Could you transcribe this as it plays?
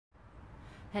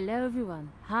Hello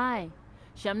everyone, hi,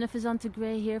 Shamna Fazanta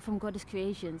Gray here from Goddess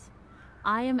Creations.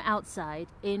 I am outside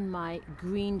in my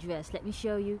green dress. Let me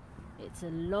show you. It's a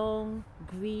long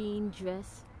green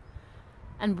dress.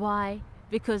 And why?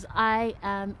 Because I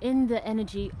am in the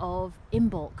energy of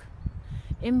Imbolc.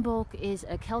 Imbolc is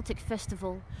a Celtic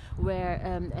festival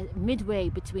where midway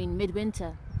between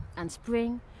midwinter and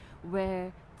spring,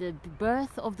 where the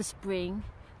birth of the spring,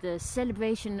 the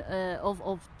celebration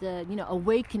of the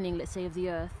awakening, let's say, of the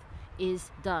earth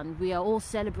is done. We are all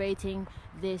celebrating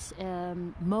this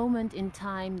moment in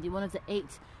time, one of the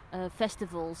 8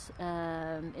 festivals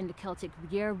in the Celtic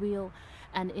year wheel,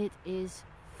 and it is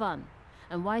fun.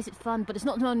 And why is it fun? But it's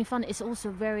not only fun, it's also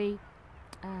very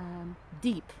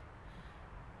deep.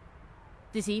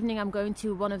 This evening I'm going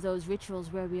to one of those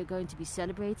rituals where we are going to be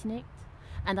celebrating it,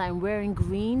 and I'm wearing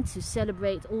green to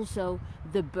celebrate also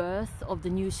the birth of the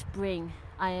new spring.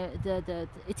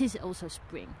 It is also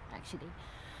spring, actually.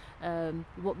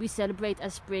 What we celebrate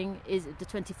as spring is the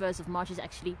 21st of March is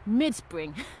actually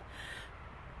mid-spring.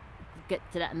 Get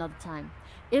to that another time.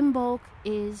 Imbolc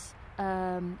is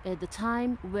the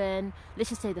time when, let's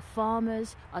just say, the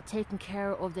farmers are taking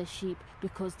care of their sheep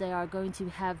because they are going to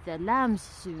have their lambs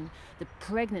soon. The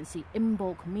pregnancy,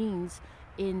 Imbolc means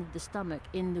in the stomach,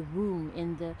 in the womb,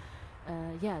 in the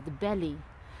belly.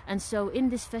 And so in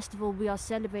this festival we are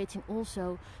celebrating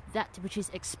also that which is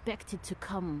expected to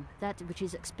come, that which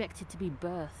is expected to be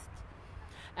birthed.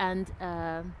 And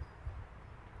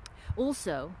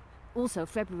also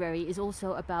February is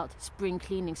also about spring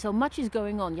cleaning. So much is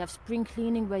going on. You have spring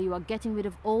cleaning where you are getting rid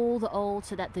of all the old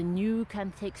so that the new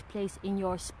can take place in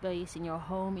your space, in your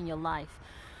home, in your life.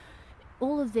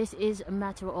 All of this is a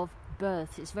matter of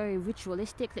birth. It's very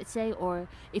ritualistic, let's say, or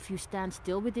if you stand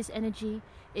still with this energy,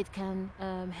 it can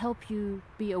help you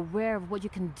be aware of what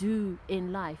you can do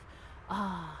in life.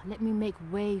 Let me make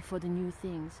way for the new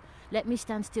things. Let me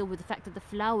stand still with the fact that the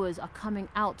flowers are coming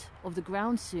out of the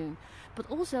ground soon. But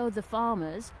also the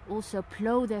farmers also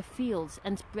plough their fields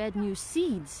and spread new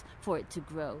seeds for it to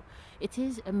grow. It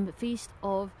is a feast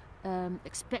of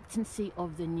expectancy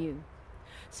of the new.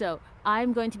 So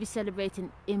I'm going to be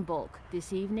celebrating Imbolc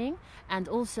this evening, and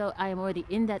also I am already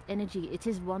in that energy. It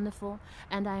is wonderful.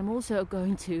 And I'm also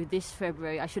going to, this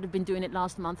February, I should have been doing it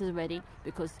last month already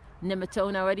because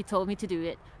Nematona already told me to do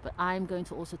it, but I'm going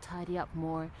to also tidy up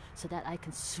more so that I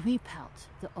can sweep out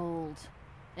the old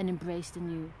and embrace the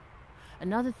new.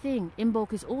 Another thing,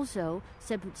 Imbolc is also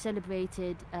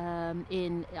celebrated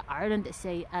in Ireland, let's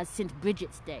say, as St.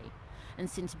 Bridget's Day. And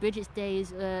St. Bridget's Day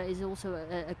is also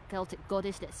a Celtic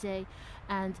goddess, let's say,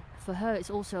 and for her it's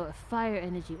also a fire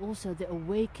energy, also the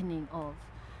awakening of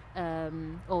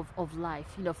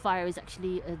life. You know, fire is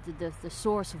actually the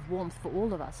source of warmth for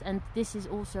all of us, and this is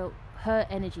also her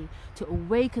energy to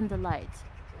awaken the light.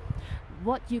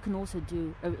 What you can also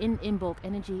do in Imbolc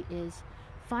energy is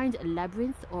find a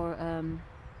labyrinth or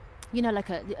like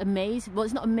a maze. Well,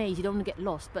 it's not a maze, you don't want to get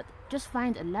lost, but just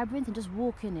find a labyrinth and just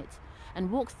walk in it. And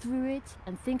walk through it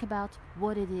and think about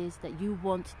what it is that you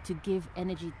want to give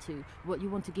energy to, what you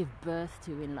want to give birth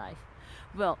to in life.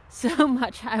 Well, so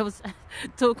much I was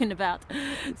talking about.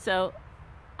 So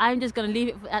I'm just going to leave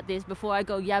it at this before I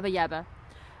go yabba yabba.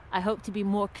 I hope to be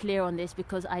more clear on this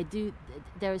because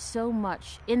there is so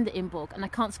much in the Imbolc and I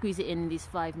can't squeeze it in these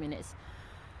 5 minutes.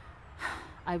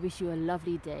 I wish you a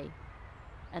lovely day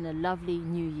and a lovely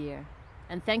new year.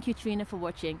 And thank you, Trina, for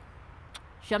watching.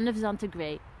 Shamna Fazanta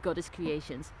Gray, Goddess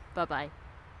Creations. Bye-bye.